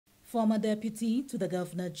Former Deputy to the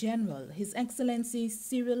Governor-General, His Excellency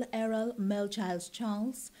Cyril Errol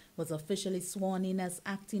Melchiades was officially sworn in as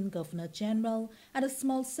Acting Governor-General at a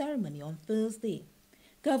small ceremony on Thursday.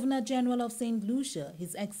 Governor-General of St. Lucia,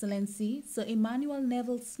 His Excellency Sir Emmanuel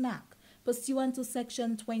Neville Snack, pursuant to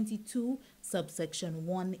Section 22, subsection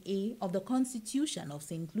 1A of the Constitution of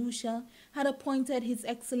St. Lucia, had appointed His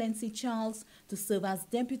Excellency Charles to serve as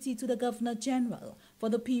Deputy to the Governor-General for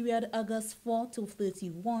the period August 4 to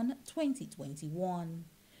 31, 2021.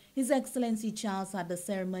 His Excellency Charles at the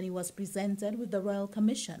ceremony was presented with the Royal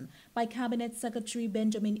Commission by Cabinet Secretary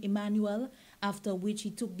Benjamin Emmanuel, after which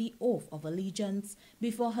he took the oath of allegiance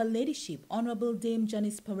before Her Ladyship Honorable Dame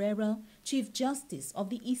Janice Pereira, Chief Justice of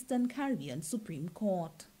the Eastern Caribbean Supreme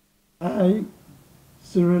Court. I,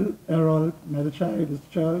 Cyril Errol Melchiades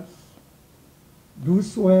Charles, do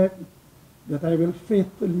swear that I will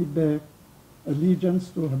faithfully bear allegiance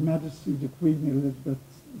to Her Majesty the Queen Elizabeth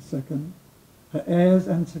II, her heirs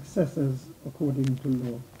and successors according to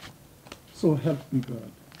law. So help me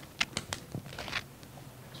God.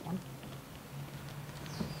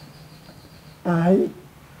 I,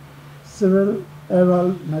 Cyril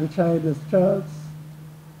Errol Melchiades Charles,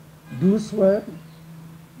 do swear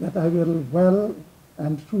that I will well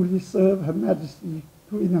and truly serve Her Majesty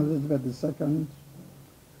Queen Elizabeth II,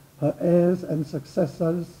 her heirs and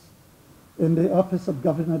successors in the office of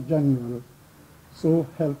Governor-General. So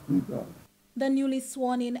help me God. The newly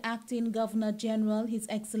sworn-in Acting Governor-General, His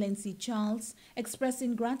Excellency Charles,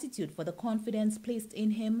 expressing gratitude for the confidence placed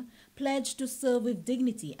in him, pledged to serve with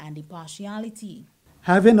dignity and impartiality.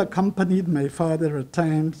 Having accompanied my father at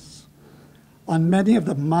times on many of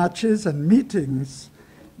the marches and meetings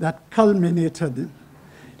that culminated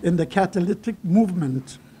in the catalytic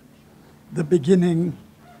movement, the beginning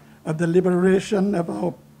of the liberation of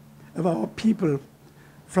our people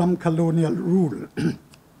from colonial rule,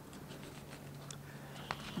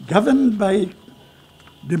 governed by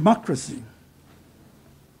democracy,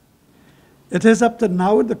 it is up to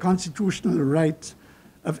now the constitutional right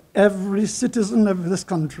of every citizen of this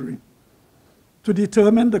country to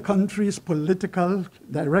determine the country's political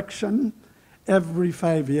direction every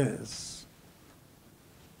 5 years.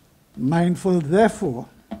 Mindful, therefore,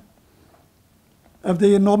 of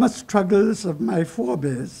the enormous struggles of my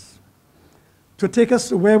forebears to take us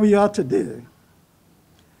to where we are today,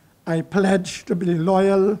 I pledge to be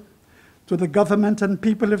loyal to the government and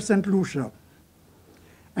people of St. Lucia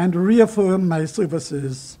and reaffirm my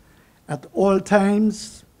services at all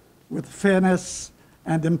times with fairness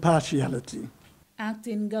and impartiality.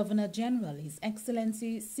 Acting Governor-General, His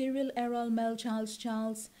Excellency Cyril Errol Melchiades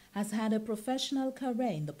Charles, has had a professional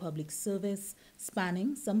career in the public service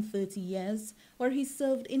spanning some 30 years, where he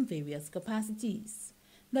served in various capacities.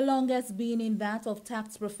 The longest being in that of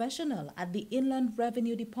tax professional at the Inland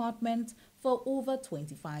Revenue Department for over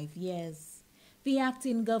 25 years. The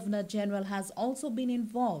Acting Governor-General has also been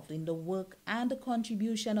involved in the work and the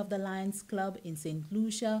contribution of the Lions Club in St.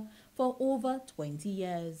 Lucia for over 20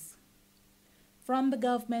 years. From the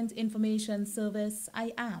Government Information Service,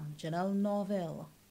 I am Janelle Norville.